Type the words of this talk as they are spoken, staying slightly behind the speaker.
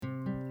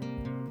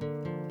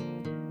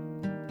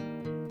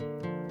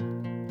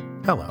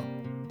Hello,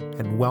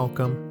 and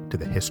welcome to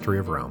the History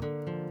of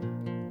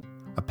Rome.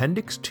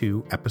 Appendix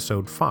 2,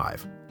 Episode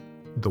 5,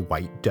 The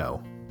White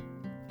Doe.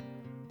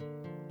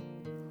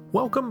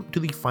 Welcome to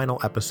the final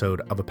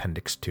episode of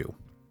Appendix 2.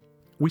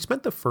 We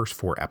spent the first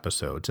 4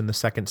 episodes in the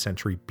 2nd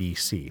century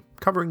BC,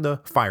 covering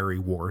the fiery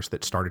wars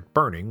that started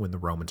burning when the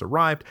Romans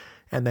arrived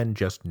and then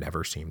just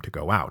never seemed to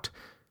go out.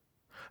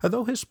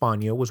 Although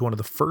Hispania was one of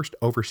the first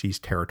overseas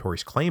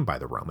territories claimed by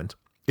the Romans,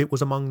 it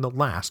was among the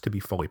last to be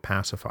fully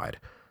pacified.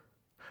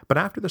 But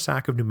after the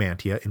sack of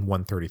Numantia in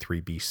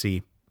 133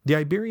 BC, the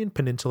Iberian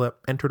Peninsula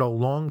entered a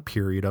long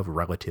period of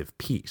relative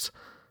peace.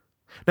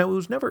 Now, it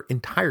was never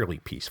entirely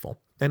peaceful,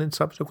 and in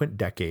subsequent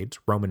decades,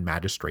 Roman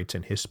magistrates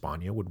in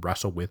Hispania would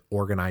wrestle with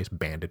organized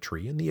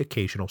banditry and the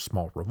occasional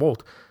small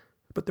revolt,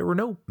 but there were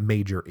no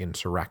major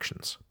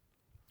insurrections.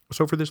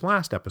 So for this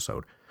last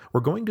episode,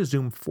 we're going to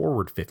zoom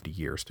forward 50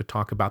 years to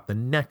talk about the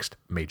next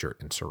major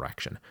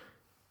insurrection.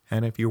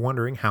 And if you're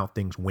wondering how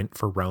things went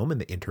for Rome in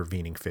the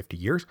intervening 50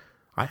 years,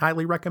 I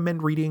highly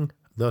recommend reading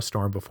The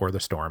Storm Before the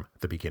Storm,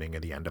 the beginning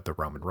and the end of the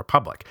Roman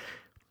Republic.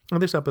 And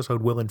this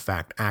episode will in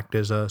fact act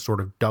as a sort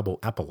of double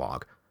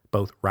epilogue,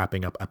 both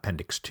wrapping up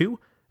Appendix 2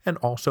 and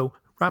also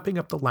wrapping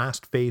up the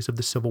last phase of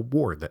the Civil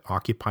War that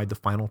occupied the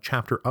final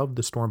chapter of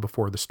The Storm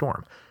Before the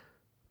Storm,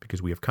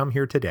 because we have come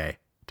here today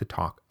to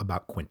talk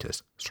about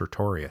Quintus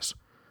Sertorius.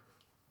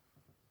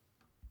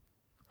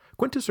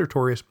 Quintus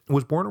Sertorius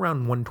was born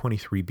around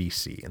 123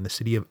 BC in the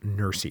city of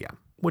Nursia,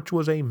 which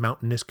was a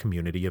mountainous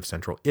community of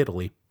central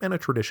Italy and a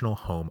traditional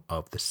home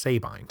of the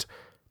Sabines.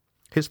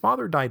 His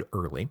father died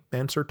early,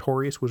 and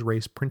Sertorius was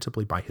raised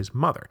principally by his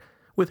mother,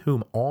 with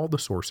whom all the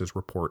sources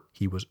report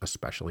he was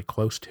especially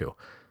close to.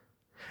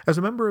 As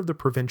a member of the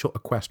provincial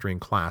equestrian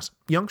class,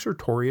 young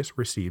Sertorius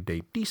received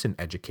a decent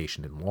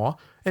education in law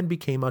and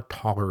became a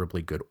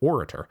tolerably good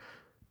orator,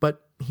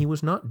 but he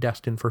was not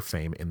destined for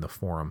fame in the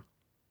forum.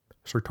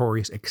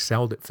 Sertorius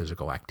excelled at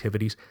physical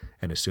activities,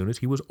 and as soon as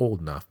he was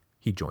old enough,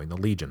 he joined the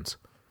legions.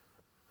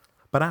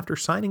 But after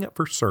signing up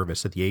for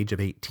service at the age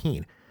of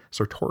 18,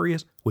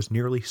 Sertorius was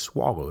nearly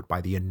swallowed by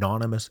the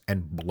anonymous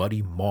and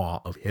bloody maw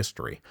of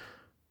history.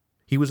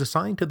 He was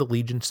assigned to the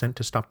legion sent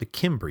to stop the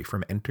Cimbri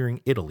from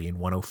entering Italy in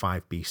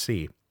 105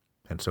 BC,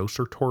 and so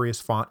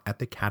Sertorius fought at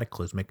the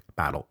cataclysmic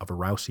Battle of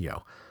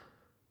Arausio.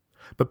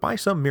 But by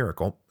some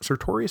miracle,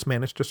 Sertorius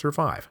managed to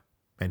survive,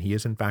 and he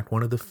is in fact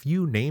one of the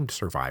few named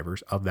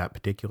survivors of that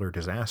particular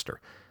disaster.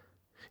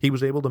 He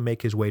was able to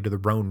make his way to the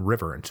Rhone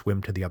River and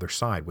swim to the other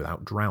side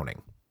without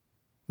drowning.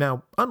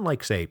 Now,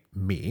 unlike, say,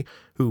 me,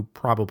 who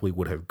probably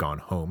would have gone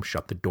home,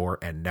 shut the door,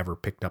 and never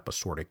picked up a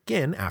sword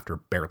again after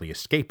barely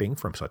escaping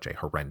from such a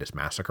horrendous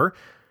massacre,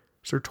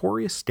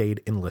 Sertorius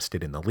stayed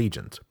enlisted in the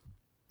legions.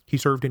 He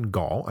served in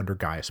Gaul under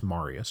Gaius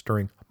Marius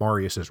during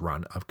Marius's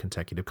run of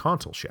consecutive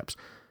consulships,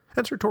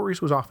 and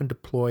Sertorius was often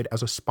deployed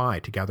as a spy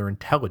to gather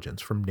intelligence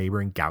from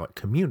neighboring Gallic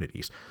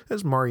communities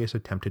as Marius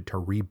attempted to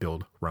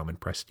rebuild Roman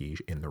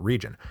prestige in the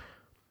region.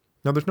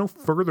 Now, there's no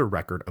further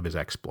record of his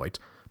exploits,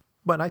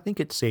 but I think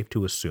it's safe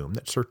to assume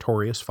that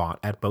Sertorius fought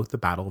at both the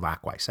Battle of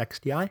Aquae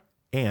Sextiae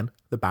and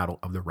the Battle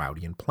of the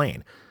Raudian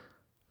Plain.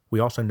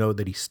 We also know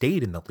that he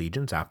stayed in the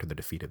legions after the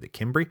defeat of the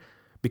Cimbri,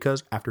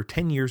 because after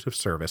 10 years of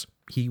service,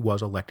 he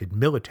was elected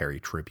military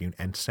tribune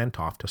and sent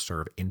off to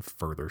serve in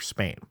further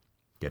Spain,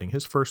 getting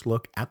his first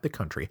look at the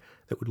country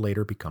that would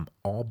later become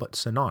all but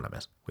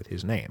synonymous with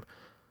his name.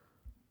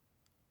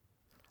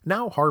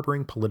 Now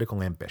harboring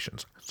political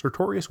ambitions,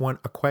 Sertorius won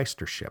a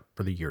quaestorship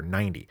for the year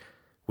 90,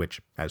 which,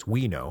 as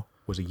we know,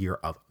 was a year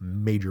of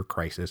major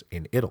crisis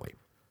in Italy.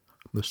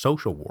 The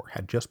social war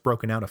had just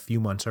broken out a few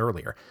months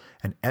earlier,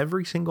 and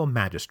every single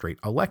magistrate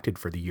elected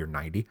for the year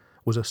 90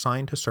 was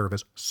assigned to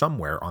service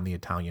somewhere on the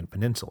Italian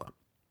peninsula.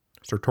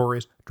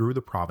 Sertorius drew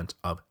the province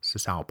of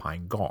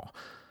Cisalpine Gaul.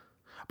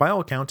 By all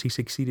accounts, he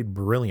succeeded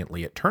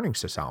brilliantly at turning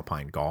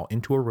Cisalpine Gaul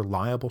into a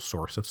reliable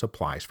source of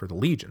supplies for the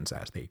legions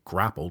as they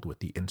grappled with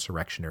the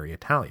insurrectionary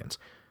Italians,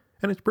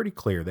 and it's pretty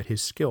clear that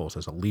his skills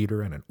as a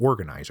leader and an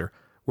organizer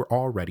were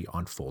already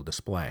on full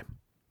display.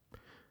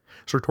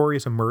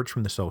 Sertorius emerged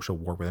from the social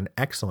war with an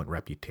excellent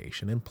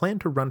reputation and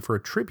planned to run for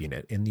a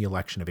tribunate in the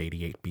election of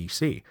 88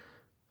 BC.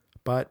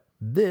 But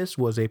this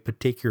was a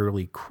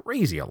particularly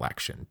crazy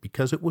election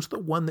because it was the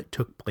one that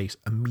took place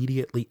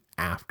immediately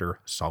after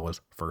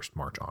Sulla's first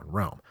march on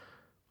Rome.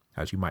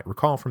 As you might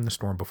recall from the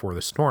Storm Before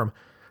the Storm,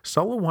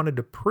 Sulla wanted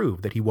to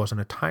prove that he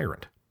wasn't a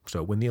tyrant,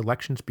 so when the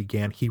elections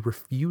began, he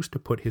refused to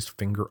put his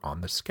finger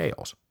on the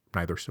scales,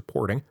 neither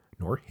supporting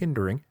nor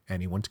hindering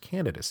anyone's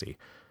candidacy.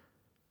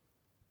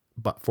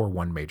 But for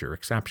one major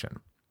exception.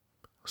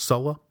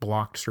 Sulla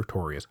blocked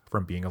Sertorius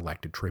from being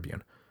elected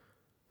tribune.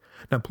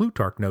 Now,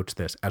 Plutarch notes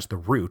this as the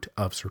root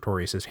of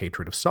Sertorius'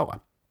 hatred of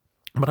Sulla,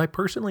 but I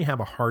personally have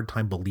a hard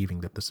time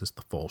believing that this is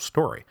the full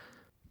story.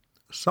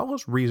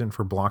 Sulla's reason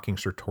for blocking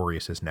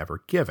Sertorius is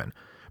never given,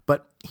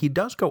 but he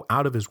does go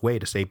out of his way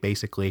to say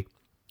basically,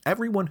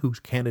 everyone whose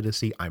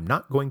candidacy I'm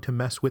not going to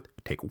mess with,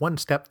 take one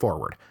step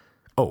forward.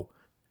 Oh,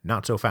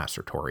 not so fast,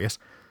 Sertorius.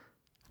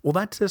 Well,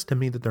 that says to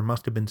me that there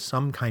must have been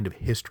some kind of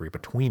history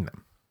between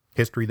them.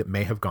 history that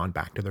may have gone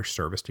back to their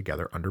service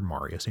together under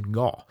Marius in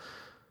Gaul.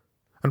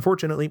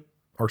 Unfortunately,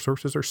 our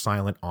sources are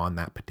silent on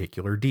that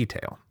particular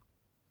detail.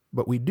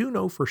 But we do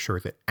know for sure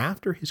that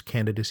after his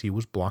candidacy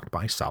was blocked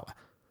by Sulla,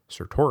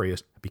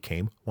 Sertorius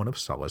became one of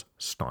Sulla's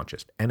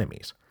staunchest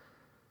enemies.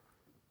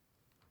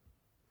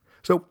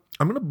 So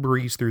I'm going to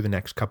breeze through the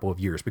next couple of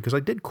years because I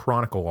did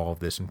chronicle all of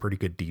this in pretty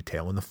good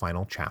detail in the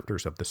final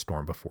chapters of The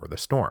Storm Before the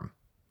Storm.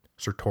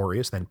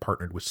 Sertorius then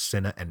partnered with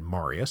Cinna and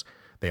Marius.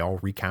 They all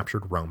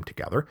recaptured Rome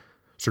together.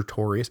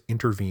 Sertorius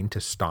intervened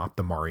to stop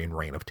the Marian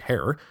Reign of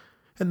Terror.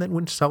 And then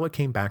when Sulla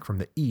came back from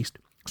the east,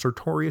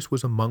 Sertorius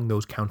was among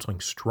those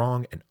counseling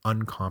strong and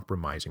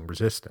uncompromising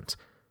resistance.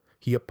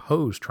 He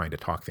opposed trying to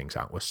talk things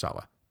out with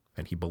Sulla,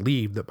 and he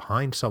believed that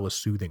behind Sulla's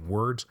soothing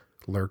words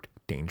lurked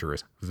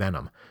dangerous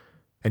venom.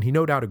 And he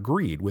no doubt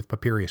agreed with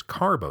Papirius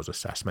Carbo's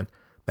assessment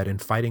that in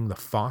fighting the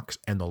fox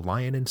and the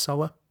lion in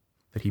Sulla,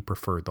 that he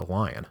preferred the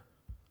lion.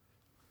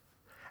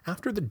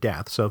 After the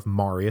deaths of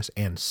Marius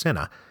and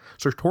Cinna,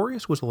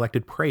 Sertorius was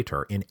elected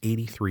praetor in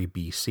 83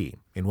 BC,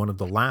 in one of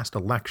the last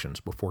elections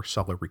before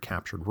Sulla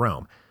recaptured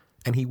Rome,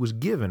 and he was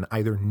given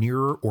either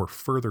nearer or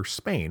further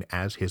Spain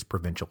as his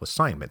provincial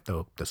assignment,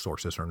 though the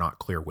sources are not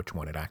clear which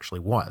one it actually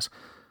was.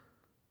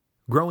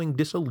 Growing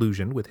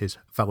disillusioned with his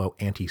fellow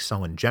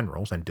anti-Sullan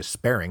generals and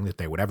despairing that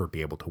they would ever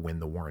be able to win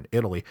the war in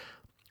Italy,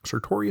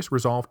 Sertorius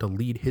resolved to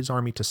lead his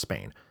army to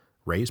Spain,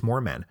 raise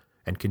more men,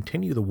 and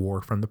continue the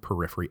war from the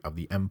periphery of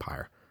the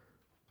empire.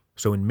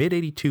 So in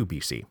mid-82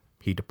 BC,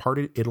 he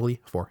departed Italy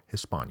for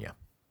Hispania.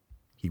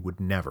 He would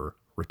never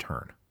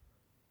return.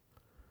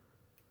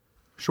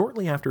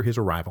 Shortly after his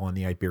arrival on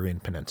the Iberian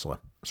Peninsula,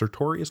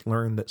 Sertorius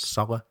learned that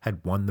Sulla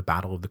had won the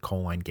Battle of the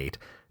Colline Gate,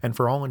 and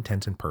for all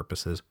intents and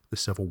purposes, the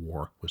civil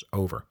war was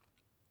over.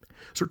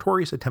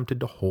 Sertorius attempted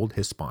to hold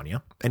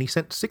Hispania, and he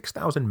sent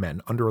 6,000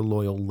 men under a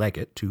loyal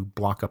legate to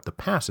block up the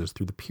passes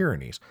through the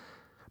Pyrenees.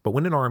 But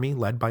when an army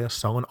led by a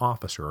Sullan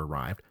officer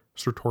arrived,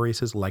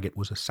 Sertorius' legate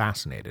was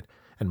assassinated,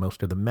 and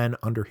most of the men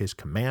under his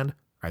command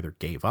either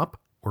gave up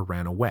or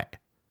ran away.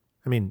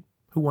 I mean,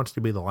 who wants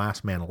to be the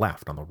last man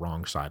left on the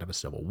wrong side of a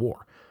civil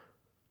war?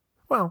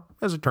 Well,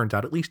 as it turns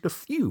out, at least a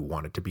few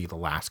wanted to be the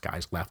last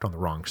guys left on the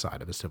wrong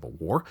side of a civil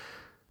war.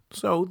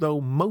 So,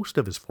 though most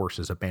of his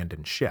forces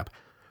abandoned ship,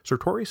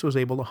 Sertorius was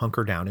able to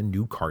hunker down in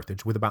New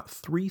Carthage with about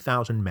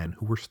 3,000 men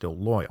who were still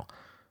loyal.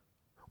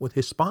 With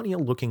Hispania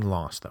looking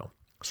lost, though,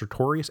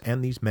 Sertorius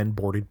and these men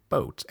boarded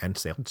boats and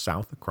sailed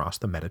south across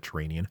the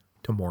Mediterranean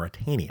to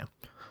Mauritania.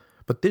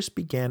 But this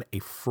began a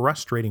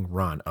frustrating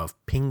run of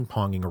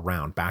ping-ponging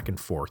around back and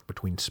forth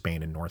between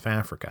Spain and North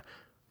Africa.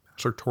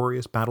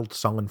 Sertorius battled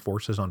Sullan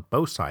forces on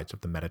both sides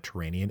of the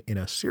Mediterranean in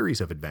a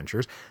series of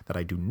adventures that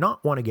I do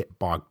not want to get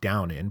bogged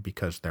down in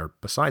because they're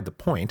beside the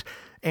point,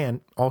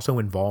 and also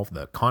involve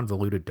the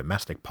convoluted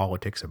domestic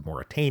politics of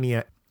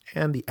Mauritania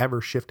and the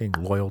ever-shifting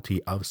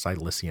loyalty of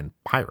Cilician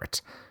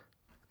pirates.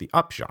 The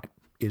upshot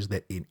is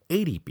that in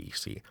 80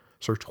 BC,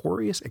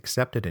 Sertorius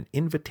accepted an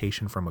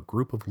invitation from a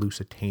group of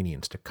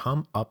Lusitanians to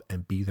come up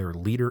and be their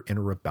leader in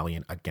a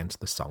rebellion against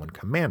the Sullan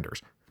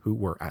commanders, who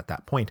were at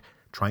that point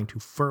trying to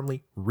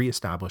firmly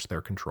re-establish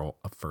their control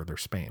of further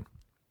Spain.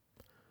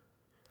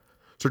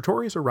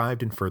 Sertorius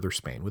arrived in further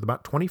Spain with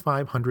about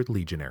 2,500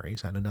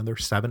 legionaries and another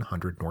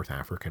 700 North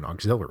African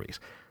auxiliaries.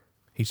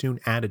 He soon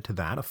added to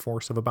that a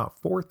force of about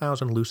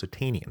 4,000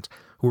 Lusitanians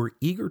who were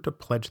eager to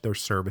pledge their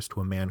service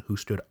to a man who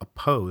stood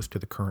opposed to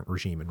the current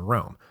regime in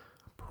Rome,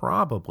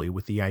 probably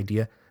with the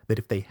idea that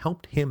if they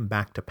helped him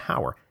back to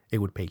power, it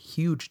would pay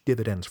huge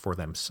dividends for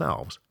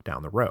themselves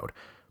down the road.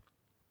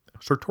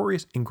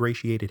 Sertorius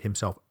ingratiated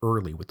himself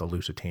early with the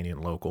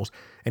Lusitanian locals,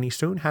 and he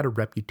soon had a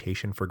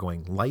reputation for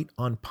going light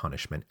on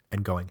punishment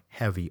and going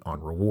heavy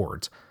on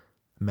rewards.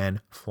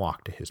 Men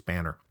flocked to his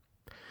banner.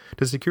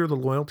 To secure the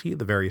loyalty of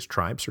the various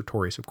tribes,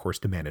 Sertorius of course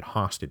demanded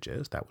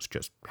hostages. That was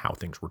just how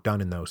things were done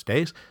in those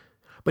days.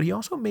 But he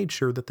also made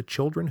sure that the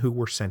children who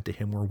were sent to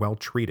him were well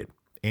treated,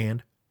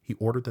 and he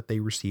ordered that they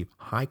receive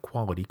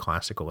high-quality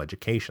classical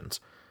educations.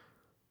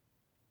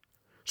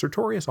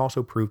 Sertorius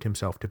also proved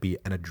himself to be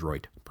an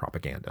adroit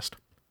propagandist.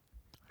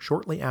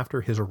 Shortly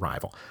after his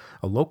arrival,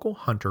 a local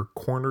hunter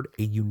cornered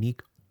a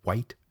unique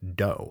white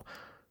doe.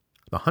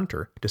 The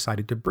hunter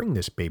decided to bring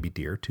this baby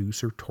deer to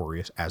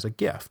Sertorius as a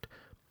gift.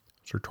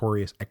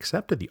 Sertorius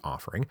accepted the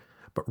offering,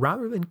 but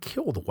rather than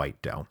kill the white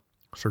doe,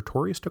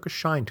 Sertorius took a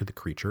shine to the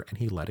creature and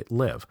he let it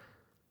live.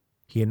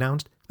 He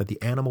announced that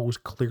the animal was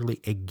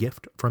clearly a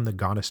gift from the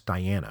goddess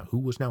Diana, who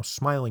was now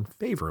smiling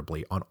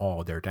favorably on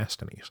all their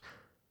destinies.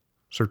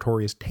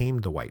 Sertorius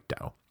tamed the white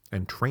doe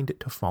and trained it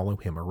to follow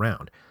him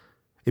around.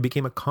 It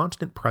became a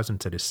constant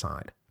presence at his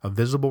side, a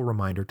visible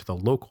reminder to the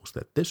locals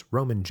that this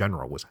Roman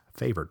general was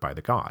favored by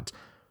the gods.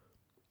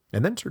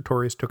 And then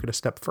Sertorius took it a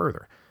step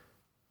further.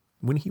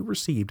 When he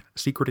received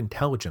secret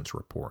intelligence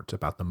reports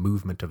about the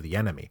movement of the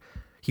enemy,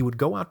 he would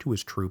go out to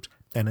his troops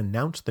and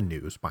announce the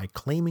news by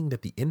claiming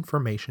that the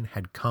information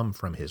had come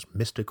from his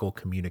mystical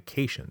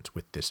communications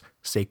with this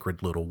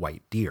sacred little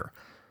white deer.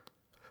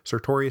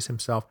 Sertorius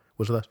himself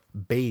was thus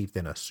bathed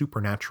in a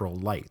supernatural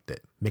light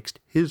that mixed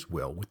his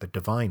will with the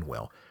divine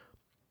will,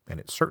 and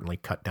it certainly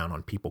cut down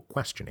on people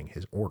questioning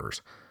his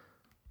orders.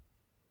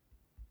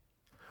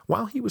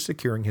 While he was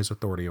securing his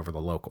authority over the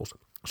locals,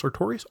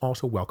 Sertorius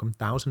also welcomed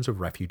thousands of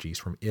refugees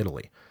from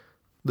Italy.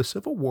 The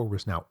Civil War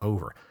was now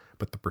over,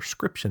 but the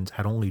proscriptions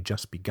had only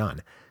just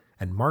begun,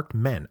 and marked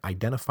men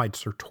identified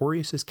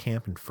Sertorius'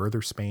 camp in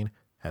further Spain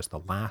as the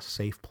last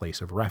safe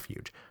place of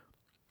refuge.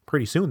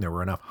 Pretty soon there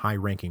were enough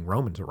high-ranking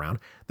Romans around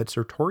that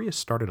Sertorius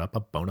started up a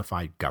bona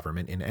fide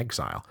government in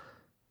exile.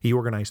 He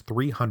organized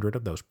 300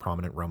 of those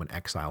prominent Roman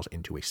exiles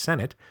into a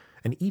senate,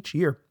 and each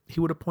year he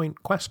would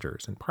appoint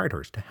quaestors and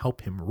praetors to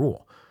help him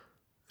rule.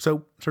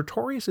 So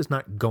Sertorius is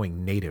not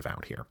going native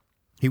out here.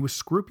 He was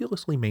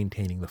scrupulously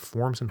maintaining the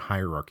forms and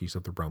hierarchies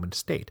of the Roman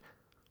state,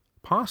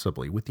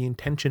 possibly with the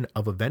intention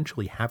of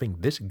eventually having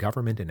this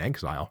government in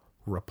exile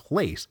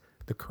replace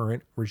the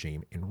current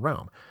regime in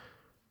Rome.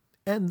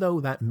 And though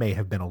that may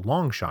have been a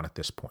long shot at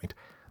this point,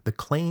 the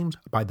claims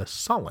by the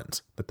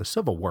Sullans that the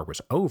Civil War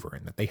was over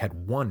and that they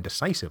had won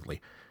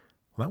decisively,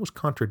 well, that was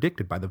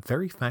contradicted by the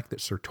very fact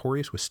that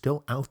Sertorius was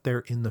still out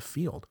there in the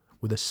field,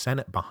 with a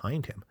senate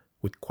behind him,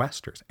 with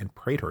quaestors and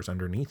praetors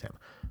underneath him.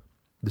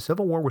 The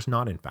Civil War was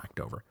not in fact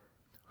over.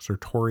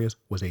 Sertorius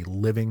was a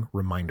living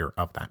reminder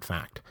of that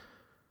fact.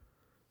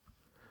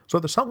 So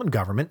the Sullan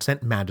government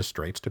sent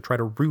magistrates to try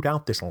to root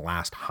out this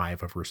last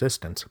hive of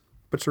resistance,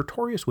 but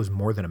Sertorius was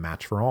more than a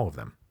match for all of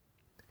them.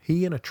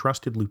 He and a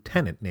trusted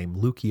lieutenant named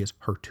Lucius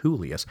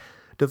Hertulius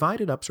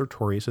divided up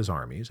Sertorius'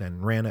 armies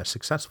and ran a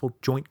successful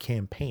joint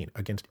campaign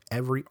against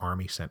every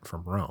army sent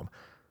from Rome.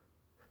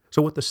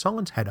 So what the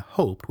Sullans had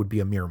hoped would be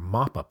a mere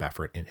mop-up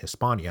effort in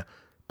Hispania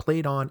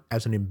played on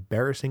as an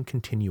embarrassing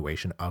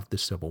continuation of the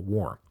Civil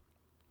War.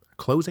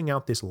 Closing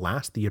out this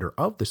last theater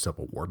of the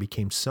Civil War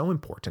became so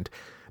important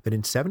that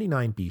in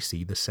 79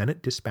 BC the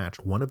Senate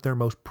dispatched one of their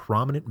most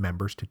prominent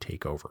members to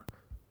take over,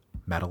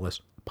 Metellus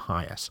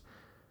Pius.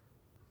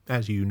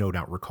 As you no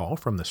doubt recall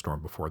from the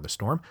Storm Before the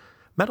Storm,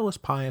 Metellus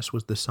Pius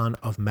was the son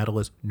of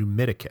Metellus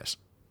Numidicus,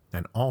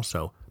 and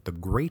also the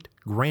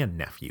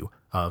great-grandnephew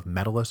of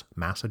Metellus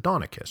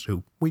Macedonicus,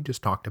 who we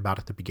just talked about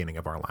at the beginning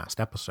of our last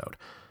episode.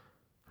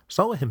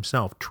 Sulla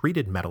himself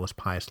treated Metellus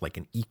Pius like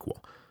an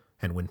equal,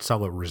 and when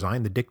Sulla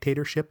resigned the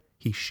dictatorship,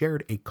 he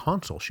shared a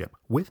consulship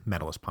with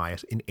Metellus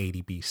Pius in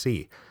 80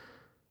 BC.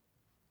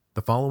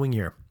 The following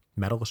year,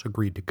 Metellus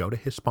agreed to go to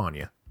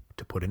Hispania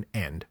to put an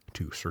end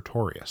to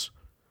Sertorius.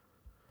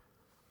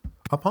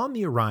 Upon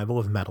the arrival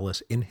of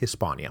Metellus in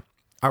Hispania,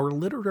 our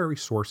literary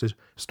sources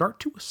start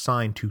to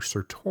assign to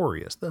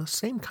Sertorius the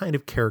same kind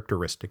of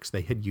characteristics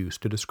they had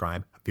used to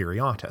describe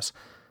Viriatus.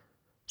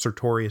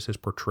 Sertorius is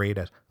portrayed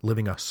as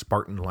living a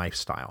Spartan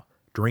lifestyle,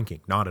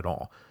 drinking not at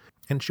all,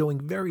 and showing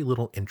very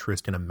little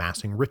interest in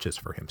amassing riches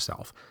for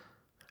himself.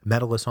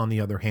 Metellus, on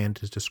the other hand,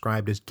 is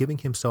described as giving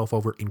himself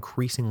over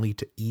increasingly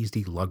to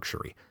easy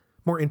luxury,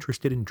 more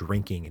interested in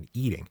drinking and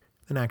eating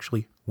than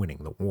actually winning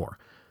the war.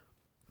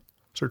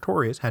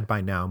 Sertorius had by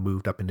now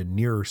moved up into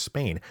nearer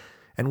Spain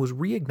and was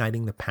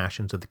reigniting the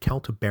passions of the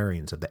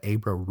Celtiberians of the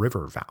Ebro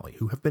River Valley,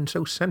 who have been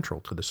so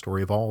central to the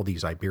story of all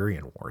these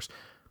Iberian wars.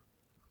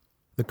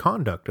 The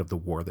conduct of the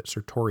war that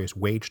Sertorius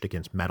waged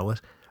against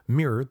Metellus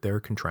mirrored their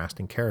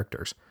contrasting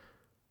characters.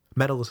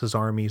 Metellus'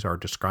 armies are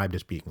described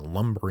as being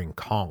lumbering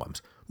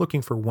columns,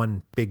 looking for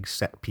one big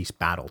set-piece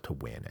battle to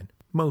win, and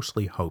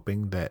mostly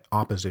hoping that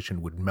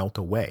opposition would melt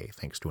away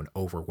thanks to an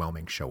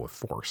overwhelming show of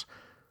force.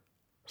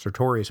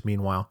 Sertorius,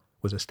 meanwhile,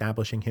 was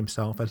establishing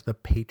himself as the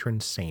patron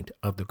saint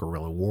of the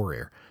guerrilla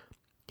warrior.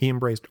 He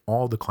embraced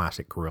all the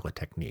classic guerrilla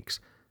techniques.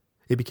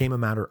 It became a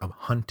matter of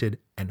hunted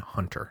and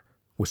hunter,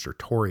 with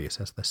Sertorius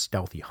as the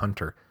stealthy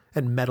hunter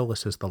and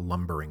Metellus as the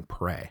lumbering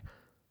prey.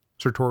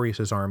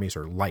 Sertorius' armies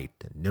are light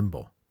and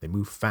nimble. They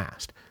move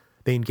fast.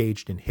 They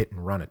engaged in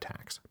hit-and-run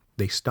attacks.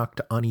 They stuck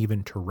to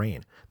uneven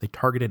terrain. They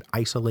targeted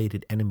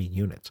isolated enemy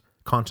units,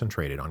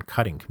 concentrated on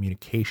cutting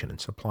communication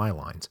and supply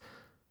lines.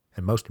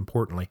 And most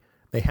importantly,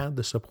 they had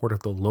the support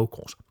of the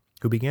locals,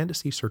 who began to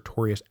see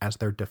Sertorius as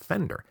their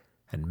defender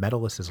and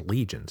Metellus'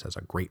 legions as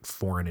a great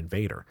foreign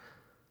invader.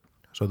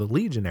 So the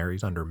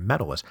legionaries under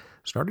Metellus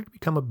started to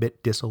become a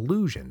bit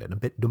disillusioned and a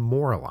bit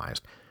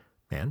demoralized,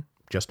 and,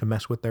 just to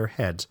mess with their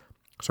heads,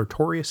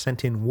 Sertorius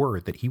sent in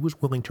word that he was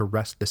willing to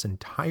rest this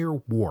entire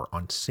war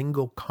on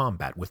single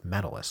combat with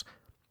Metellus,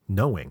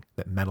 knowing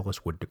that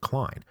Metellus would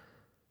decline.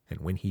 And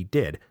when he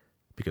did,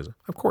 because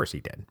of course he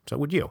did, so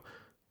would you,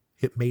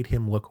 it made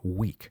him look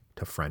weak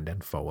to friend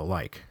and foe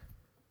alike.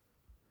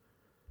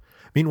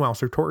 Meanwhile,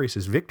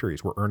 Sertorius'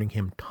 victories were earning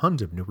him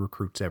tons of new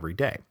recruits every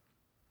day.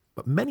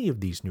 But many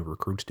of these new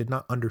recruits did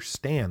not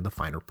understand the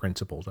finer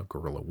principles of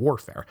guerrilla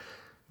warfare.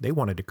 They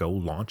wanted to go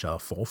launch a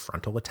full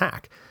frontal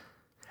attack.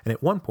 And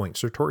at one point,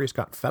 Sertorius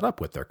got fed up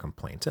with their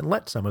complaints and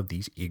let some of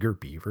these eager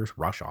beavers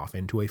rush off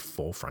into a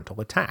full frontal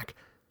attack,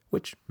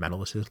 which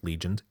Metellus'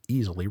 legions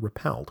easily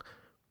repelled.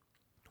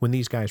 When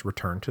these guys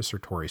returned to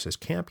Sertorius'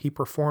 camp, he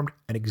performed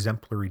an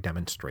exemplary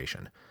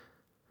demonstration.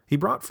 He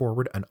brought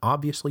forward an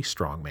obviously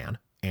strong man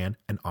and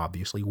an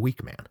obviously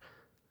weak man.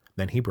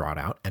 Then he brought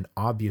out an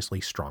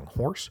obviously strong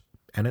horse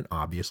and an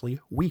obviously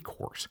weak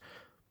horse.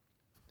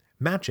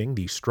 Matching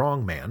the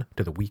strong man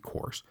to the weak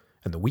horse,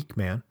 and the weak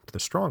man to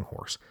the strong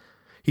horse,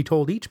 he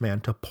told each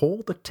man to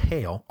pull the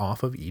tail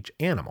off of each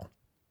animal.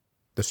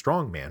 The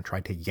strong man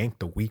tried to yank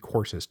the weak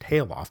horse's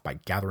tail off by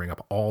gathering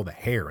up all the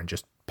hair and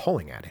just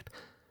pulling at it.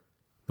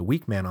 The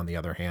weak man, on the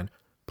other hand,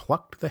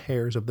 plucked the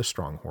hairs of the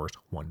strong horse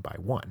one by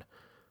one.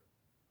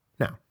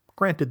 Now,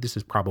 granted, this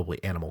is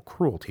probably animal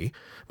cruelty,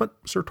 but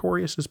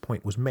Sertorius's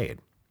point was made.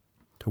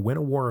 To win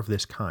a war of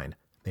this kind,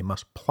 they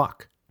must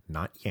pluck,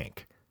 not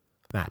yank.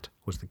 That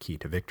was the key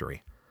to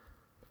victory.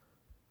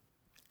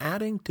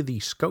 Adding to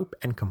the scope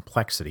and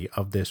complexity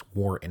of this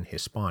war in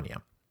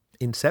Hispania,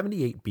 in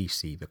 78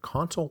 BC, the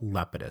consul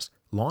Lepidus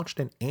launched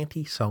an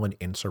anti-Sullan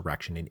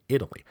insurrection in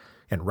Italy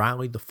and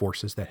rallied the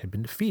forces that had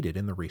been defeated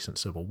in the recent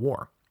civil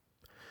war.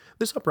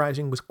 This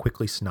uprising was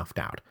quickly snuffed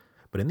out,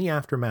 but in the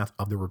aftermath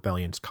of the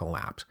rebellion's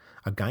collapse,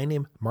 a guy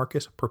named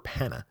Marcus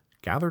Perpenna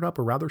gathered up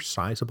a rather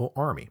sizable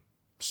army,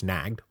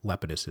 snagged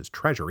Lepidus's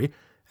treasury,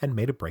 and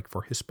made a break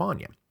for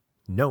Hispania,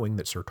 knowing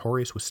that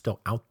Sertorius was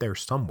still out there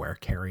somewhere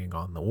carrying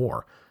on the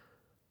war.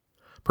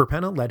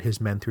 Perpenna led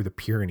his men through the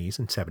Pyrenees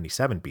in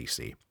 77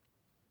 BC,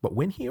 but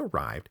when he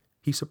arrived,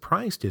 he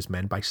surprised his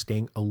men by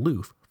staying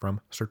aloof from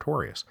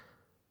Sertorius.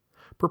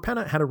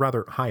 Perpenna had a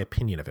rather high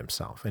opinion of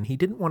himself, and he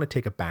didn't want to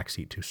take a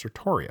backseat to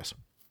Sertorius,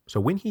 so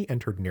when he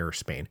entered Near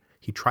Spain,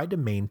 he tried to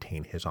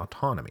maintain his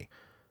autonomy.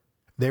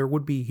 There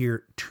would be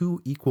here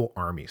two equal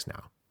armies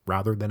now,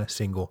 rather than a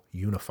single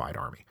unified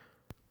army.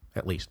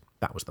 At least,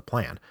 that was the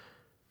plan.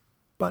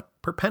 But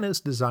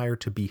Perpenna's desire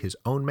to be his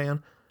own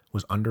man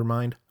was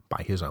undermined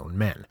by his own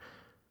men.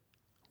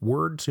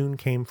 Word soon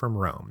came from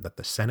Rome that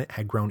the Senate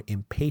had grown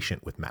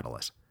impatient with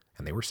Metellus,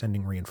 and they were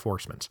sending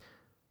reinforcements.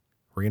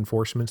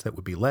 Reinforcements that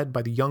would be led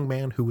by the young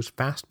man who was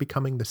fast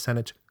becoming the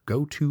Senate's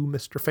go-to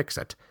Mr.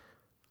 Fix-It,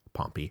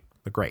 Pompey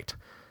the Great.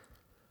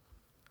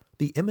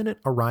 The imminent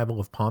arrival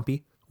of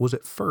Pompey was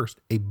at first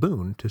a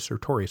boon to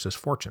Sertorius's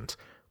fortunes.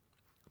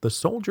 The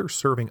soldiers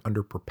serving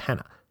under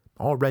Perpenna,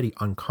 already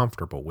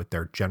uncomfortable with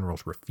their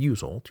general's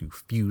refusal to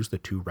fuse the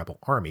two rebel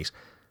armies,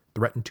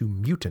 threatened to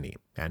mutiny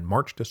and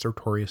march to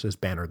Sertorius's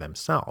banner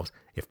themselves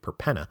if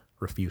Perpenna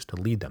refused to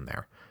lead them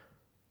there.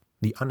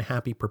 The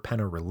unhappy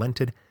Perpenna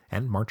relented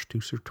and marched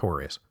to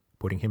Sertorius,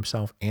 putting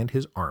himself and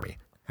his army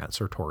at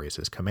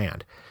Sertorius's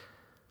command.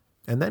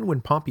 And then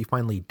when Pompey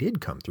finally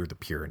did come through the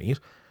Pyrenees,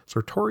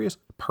 Sertorius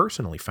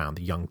personally found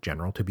the young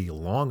general to be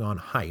long on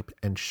hype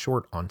and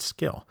short on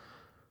skill.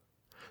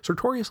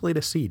 Sertorius laid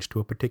a siege to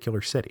a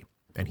particular city,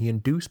 and he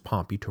induced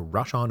Pompey to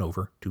rush on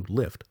over to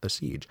lift the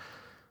siege.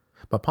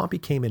 But Pompey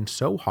came in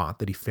so hot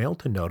that he failed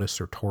to notice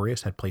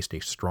Sertorius had placed a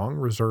strong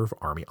reserve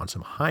army on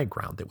some high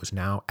ground that was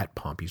now at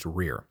Pompey's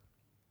rear.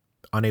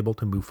 Unable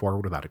to move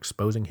forward without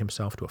exposing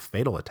himself to a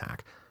fatal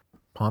attack,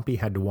 Pompey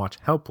had to watch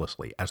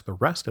helplessly as the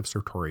rest of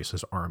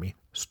Sertorius's army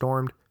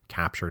stormed,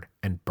 captured,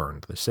 and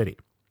burned the city.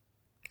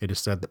 It is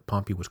said that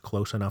Pompey was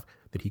close enough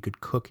that he could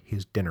cook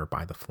his dinner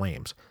by the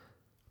flames,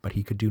 but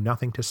he could do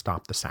nothing to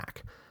stop the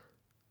sack.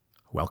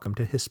 Welcome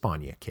to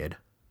Hispania, kid.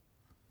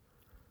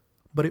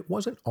 But it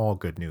wasn't all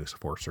good news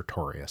for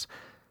Sertorius.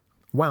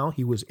 While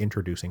he was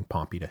introducing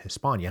Pompey to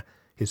Hispania,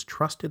 his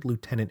trusted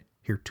lieutenant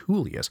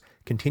Hirtulius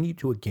continued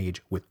to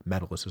engage with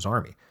Metellus's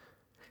army.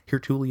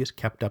 Hirtulius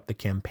kept up the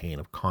campaign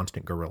of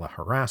constant guerrilla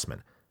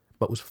harassment,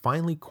 but was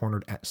finally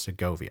cornered at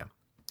Segovia,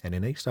 and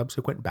in a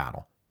subsequent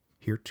battle,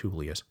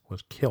 Hirtulius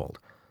was killed.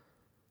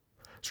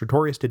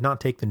 Sertorius did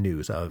not take the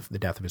news of the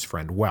death of his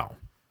friend well.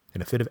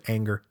 In a fit of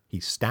anger, he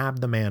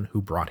stabbed the man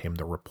who brought him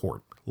the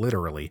report,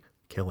 literally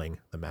killing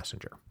the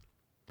messenger.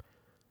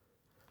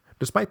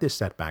 Despite this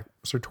setback,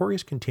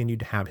 Sertorius continued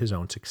to have his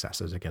own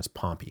successes against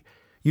Pompey,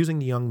 using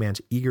the young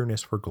man's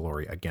eagerness for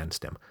glory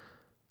against him.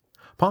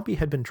 Pompey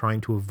had been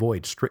trying to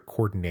avoid strict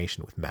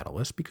coordination with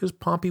Metellus because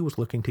Pompey was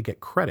looking to get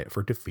credit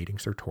for defeating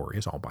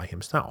Sertorius all by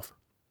himself.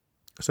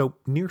 So,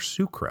 near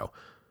Sucro,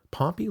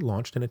 Pompey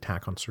launched an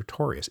attack on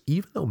Sertorius,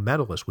 even though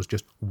Metellus was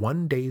just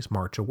 1 day's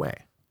march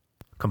away.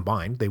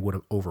 Combined, they would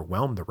have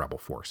overwhelmed the rebel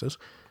forces,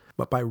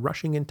 but by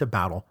rushing into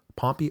battle,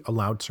 Pompey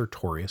allowed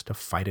Sertorius to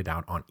fight it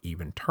out on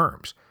even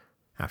terms.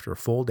 After a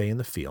full day in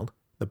the field,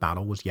 the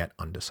battle was yet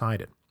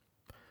undecided.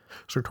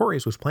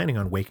 Sertorius was planning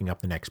on waking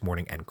up the next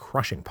morning and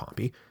crushing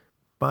Pompey,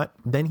 but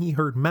then he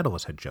heard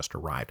Metellus had just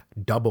arrived,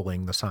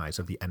 doubling the size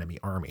of the enemy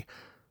army.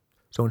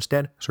 So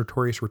instead,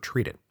 Sertorius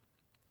retreated.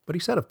 But he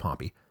said of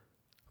Pompey,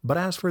 "But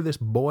as for this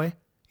boy,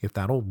 if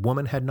that old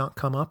woman had not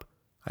come up,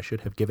 I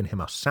should have given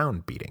him a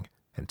sound beating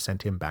and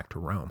sent him back to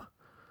Rome."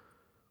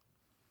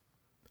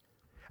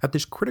 At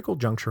this critical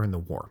juncture in the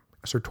war,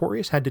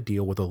 Sertorius had to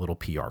deal with a little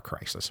PR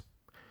crisis.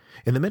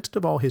 In the midst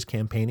of all his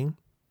campaigning,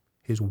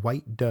 his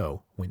white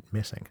doe went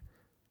missing.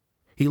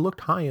 He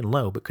looked high and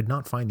low but could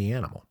not find the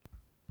animal.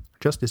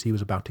 Just as he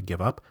was about to give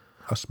up,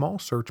 a small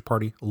search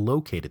party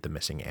located the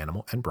missing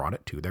animal and brought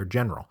it to their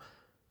general.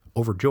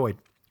 Overjoyed,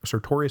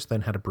 Sertorius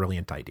then had a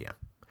brilliant idea.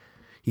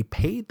 He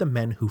paid the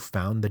men who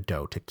found the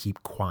doe to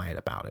keep quiet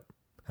about it,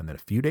 and then a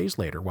few days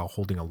later, while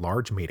holding a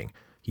large meeting,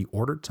 he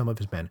ordered some of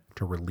his men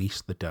to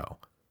release the doe.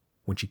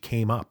 When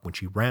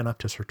she ran up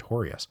to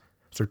Sertorius,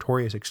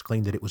 Sertorius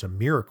exclaimed that it was a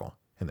miracle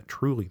and that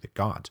truly the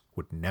gods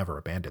would never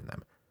abandon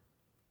them.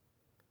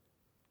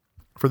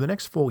 For the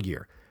next full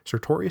year,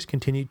 Sertorius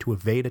continued to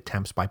evade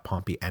attempts by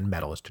Pompey and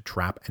Metellus to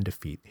trap and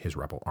defeat his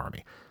rebel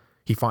army.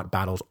 He fought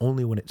battles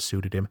only when it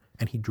suited him,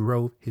 and he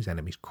drove his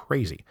enemies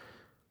crazy.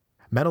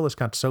 Metellus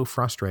got so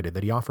frustrated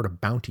that he offered a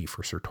bounty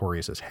for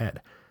Sertorius'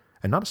 head,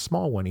 and not a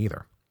small one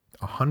either,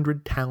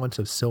 100 talents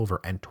of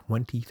silver and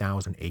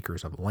 20,000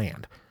 acres of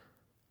land.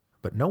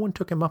 But no one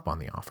took him up on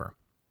the offer.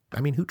 I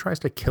mean, who tries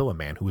to kill a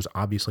man who was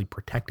obviously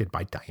protected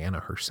by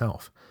Diana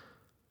herself?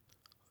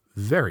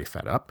 Very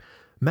fed up,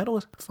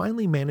 Metellus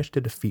finally managed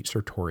to defeat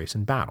Sertorius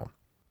in battle.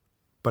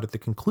 But at the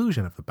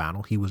conclusion of the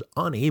battle, he was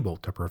unable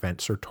to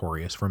prevent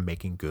Sertorius from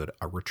making good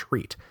a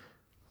retreat.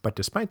 But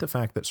despite the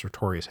fact that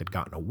Sertorius had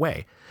gotten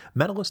away,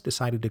 Metellus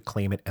decided to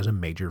claim it as a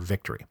major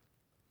victory.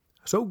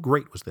 So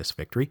great was this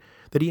victory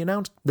that he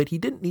announced that he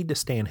didn't need to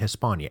stay in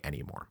Hispania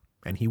anymore,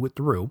 and he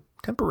withdrew,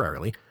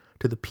 temporarily,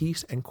 to the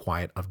peace and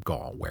quiet of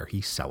Gaul, where he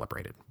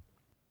celebrated.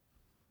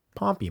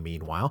 Pompey,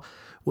 meanwhile,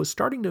 was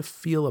starting to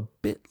feel a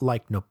bit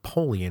like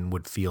Napoleon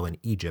would feel in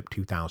Egypt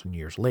 2,000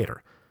 years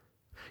later.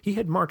 He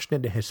had marched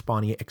into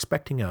Hispania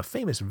expecting a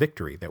famous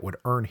victory that would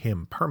earn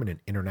him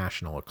permanent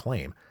international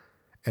acclaim,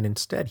 and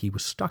instead he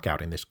was stuck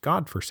out in this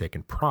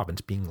godforsaken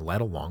province being led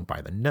along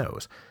by the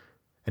nose.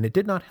 And it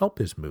did not help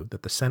his mood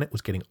that the Senate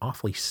was getting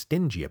awfully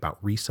stingy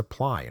about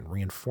resupply and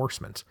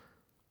reinforcements.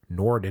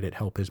 Nor did it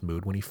help his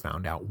mood when he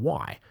found out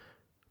why.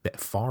 That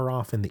far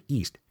off in the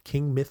east,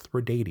 King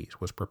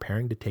Mithridates was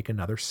preparing to take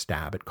another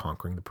stab at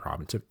conquering the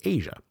province of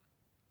Asia.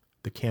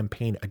 The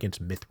campaign against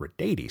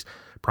Mithridates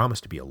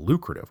promised to be a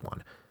lucrative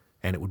one,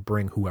 and it would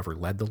bring whoever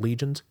led the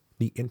legions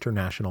the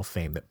international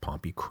fame that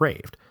Pompey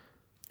craved.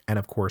 And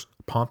of course,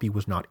 Pompey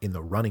was not in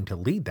the running to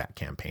lead that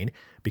campaign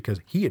because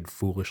he had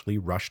foolishly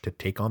rushed to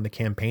take on the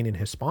campaign in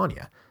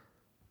Hispania.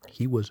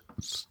 He was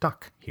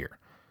stuck here.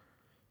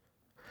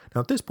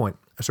 Now at this point,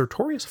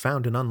 Sertorius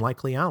found an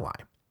unlikely ally.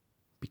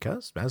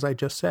 Because, as I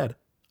just said,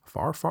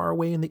 far, far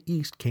away in the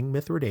east, King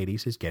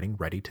Mithridates is getting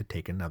ready to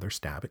take another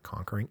stab at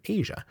conquering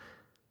Asia.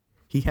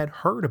 He had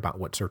heard about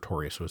what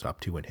Sertorius was up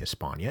to in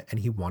Hispania,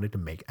 and he wanted to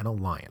make an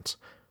alliance.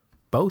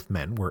 Both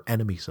men were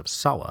enemies of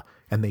Sulla,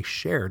 and they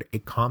shared a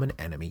common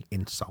enemy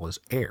in Sulla's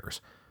heirs.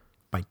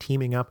 By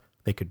teaming up,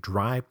 they could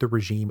drive the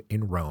regime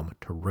in Rome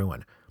to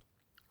ruin.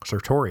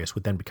 Sertorius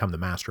would then become the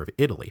master of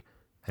Italy,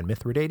 and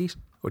Mithridates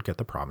would get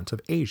the province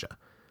of Asia.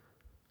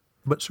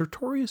 But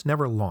Sertorius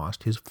never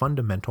lost his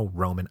fundamental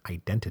Roman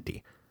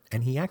identity,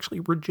 and he actually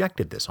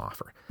rejected this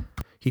offer.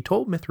 He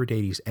told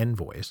Mithridates'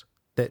 envoys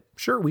that,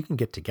 sure, we can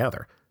get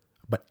together,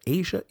 but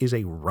Asia is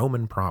a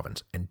Roman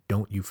province, and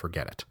don't you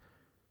forget it.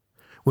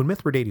 When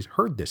Mithridates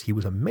heard this, he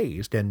was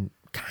amazed and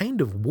kind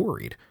of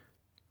worried.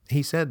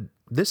 He said,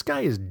 "This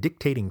guy is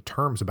dictating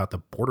terms about the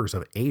borders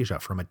of Asia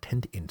from a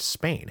tent in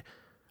Spain.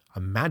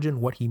 Imagine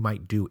what he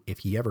might do if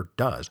he ever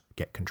does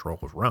get control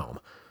of Rome."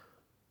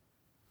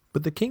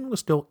 But the king was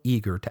still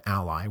eager to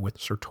ally with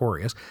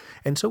Sertorius,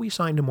 and so he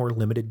signed a more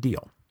limited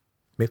deal.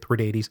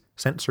 Mithridates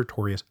sent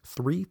Sertorius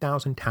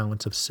 3,000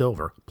 talents of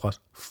silver plus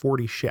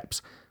 40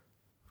 ships.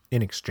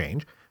 In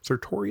exchange,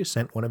 Sertorius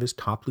sent one of his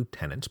top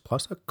lieutenants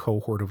plus a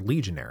cohort of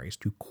legionaries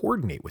to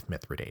coordinate with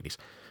Mithridates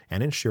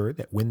and ensure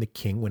that when the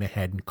king went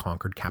ahead and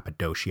conquered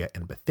Cappadocia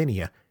and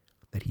Bithynia,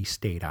 that he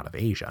stayed out of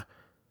Asia.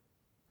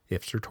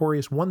 If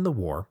Sertorius won the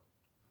war,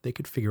 they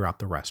could figure out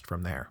the rest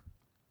from there.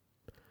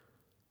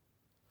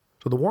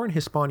 So the war in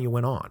Hispania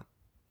went on,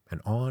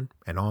 and on,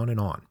 and on, and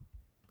on.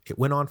 It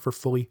went on for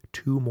fully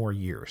 2 more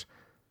years,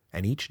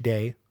 and each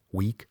day,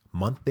 week,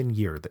 month, and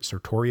year that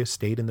Sertorius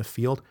stayed in the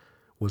field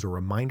was a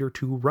reminder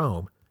to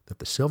Rome that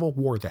the civil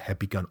war that had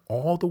begun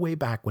all the way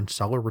back when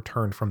Sulla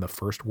returned from the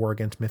first war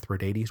against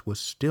Mithridates was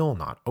still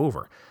not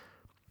over.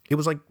 It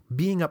was like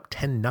being up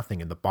 10-0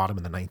 in the bottom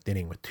of the 9th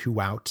inning with 2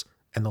 outs,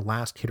 and the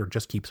last hitter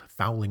just keeps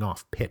fouling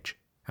off pitch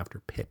after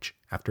pitch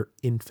after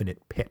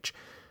infinite pitch.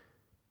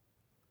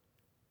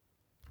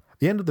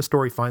 The end of the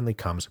story finally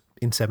comes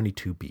in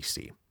 72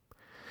 BC.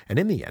 And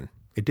in the end,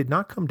 it did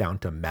not come down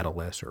to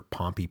Metellus or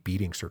Pompey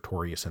beating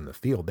Sertorius in the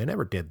field. They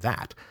never did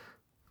that.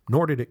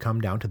 Nor did it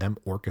come down to them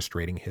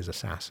orchestrating his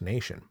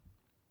assassination.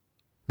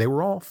 They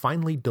were all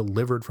finally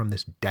delivered from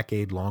this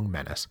decade-long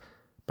menace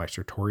by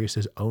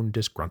Sertorius' own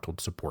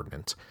disgruntled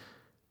subordinates,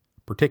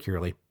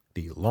 particularly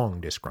the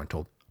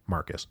long-disgruntled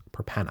Marcus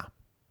Perpenna.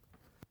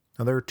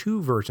 Now, there are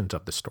 2 versions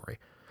of the story.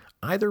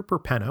 Either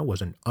Perpenna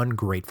was an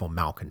ungrateful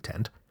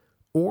malcontent,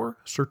 or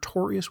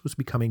Sertorius was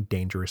becoming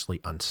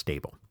dangerously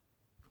unstable.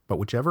 But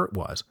whichever it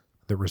was,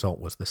 the result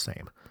was the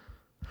same.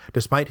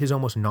 Despite his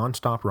almost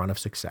non-stop run of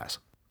success,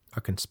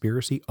 a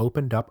conspiracy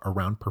opened up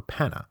around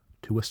Perpenna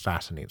to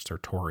assassinate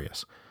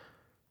Sertorius.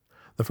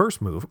 The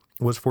first move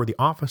was for the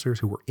officers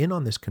who were in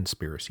on this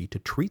conspiracy to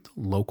treat the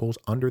locals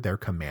under their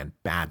command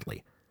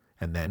badly,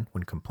 and then,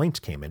 when complaints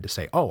came in, to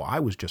say, "Oh, I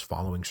was just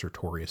following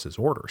Sertorius'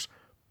 orders."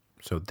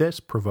 So this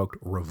provoked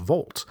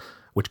revolts,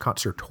 which caught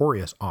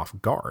Sertorius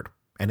off guard,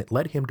 and it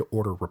led him to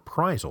order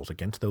reprisals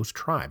against those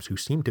tribes who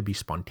seemed to be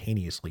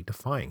spontaneously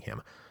defying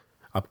him.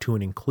 up to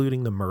and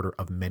including the murder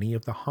of many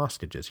of the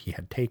hostages he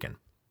had taken.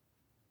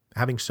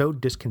 Having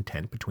sowed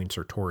discontent between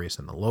Sertorius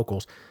and the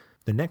locals,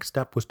 the next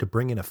step was to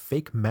bring in a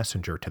fake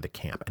messenger to the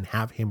camp and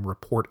have him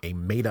report a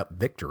made-up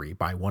victory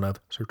by one of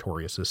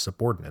Sertorius'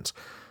 subordinates.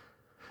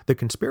 The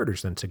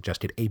conspirators then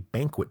suggested a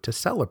banquet to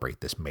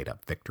celebrate this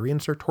made-up victory,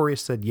 and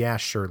Sertorius said, "Yeah,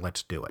 sure,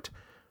 let's do it."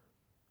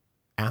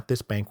 At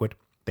this banquet,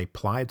 they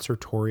plied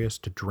Sertorius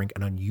to drink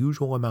an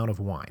unusual amount of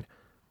wine,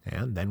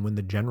 and then when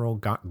the general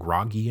got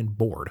groggy and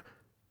bored,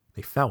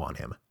 they fell on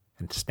him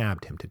and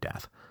stabbed him to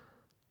death.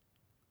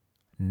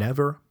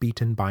 Never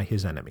beaten by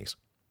his enemies,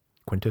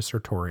 Quintus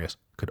Sertorius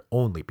could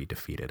only be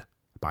defeated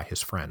by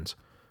his friends.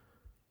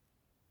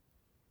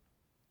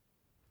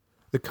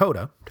 The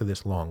coda to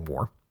this long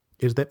war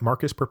is that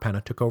Marcus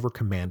Perpenna took over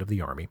command of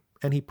the army,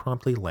 and he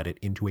promptly led it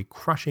into a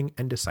crushing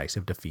and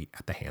decisive defeat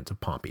at the hands of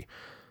Pompey.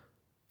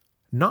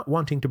 Not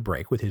wanting to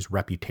break with his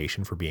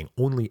reputation for being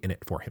only in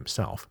it for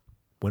himself,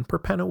 when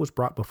Perpenna was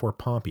brought before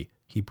Pompey,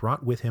 he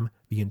brought with him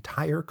the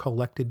entire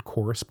collected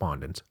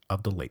correspondence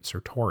of the late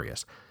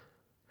Sertorius.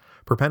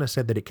 Perpenna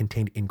said that it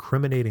contained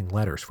incriminating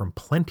letters from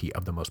plenty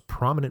of the most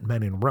prominent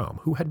men in Rome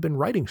who had been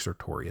writing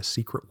Sertorius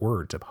secret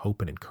words of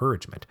hope and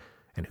encouragement,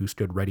 and who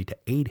stood ready to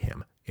aid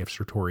him if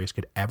Sertorius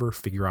could ever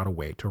figure out a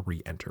way to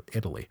re-enter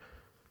Italy.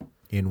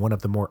 In one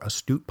of the more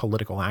astute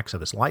political acts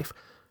of his life,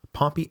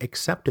 Pompey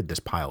accepted this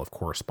pile of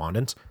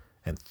correspondence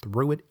and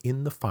threw it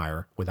in the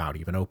fire without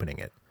even opening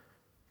it.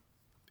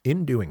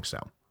 In doing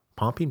so,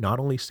 Pompey not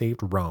only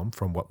saved Rome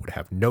from what would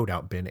have no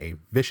doubt been a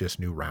vicious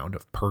new round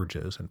of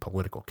purges and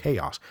political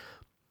chaos,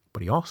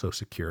 but he also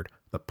secured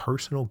the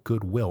personal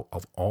goodwill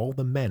of all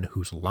the men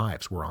whose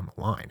lives were on the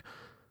line.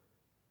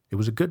 It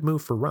was a good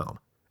move for Rome,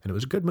 and it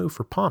was a good move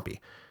for Pompey,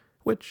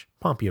 which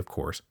Pompey, of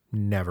course,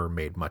 never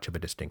made much of a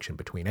distinction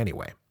between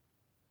anyway.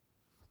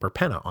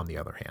 Perpenna, on the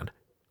other hand,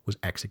 was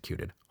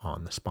executed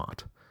on the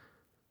spot.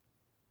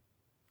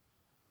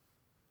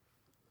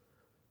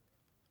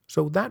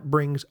 So that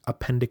brings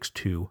Appendix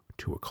 2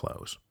 to a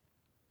close.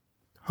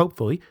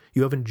 Hopefully,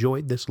 you have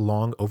enjoyed this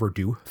long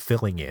overdue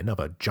filling in of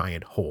a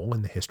giant hole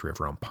in the History of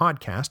Rome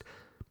podcast,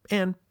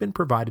 and been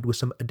provided with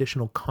some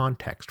additional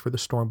context for The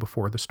Storm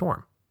Before the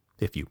Storm.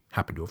 If you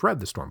happen to have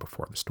read The Storm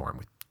Before the Storm,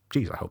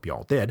 geez, I hope you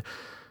all did.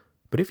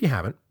 But if you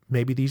haven't,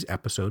 maybe these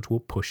episodes will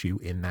push you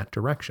in that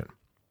direction.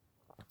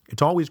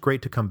 It's always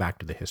great to come back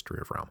to the history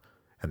of Rome,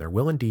 and there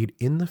will indeed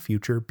in the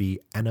future be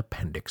an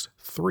Appendix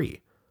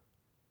 3.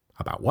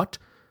 About what?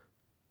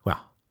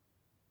 Well,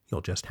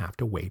 you'll just have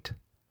to wait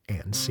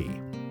and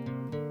see.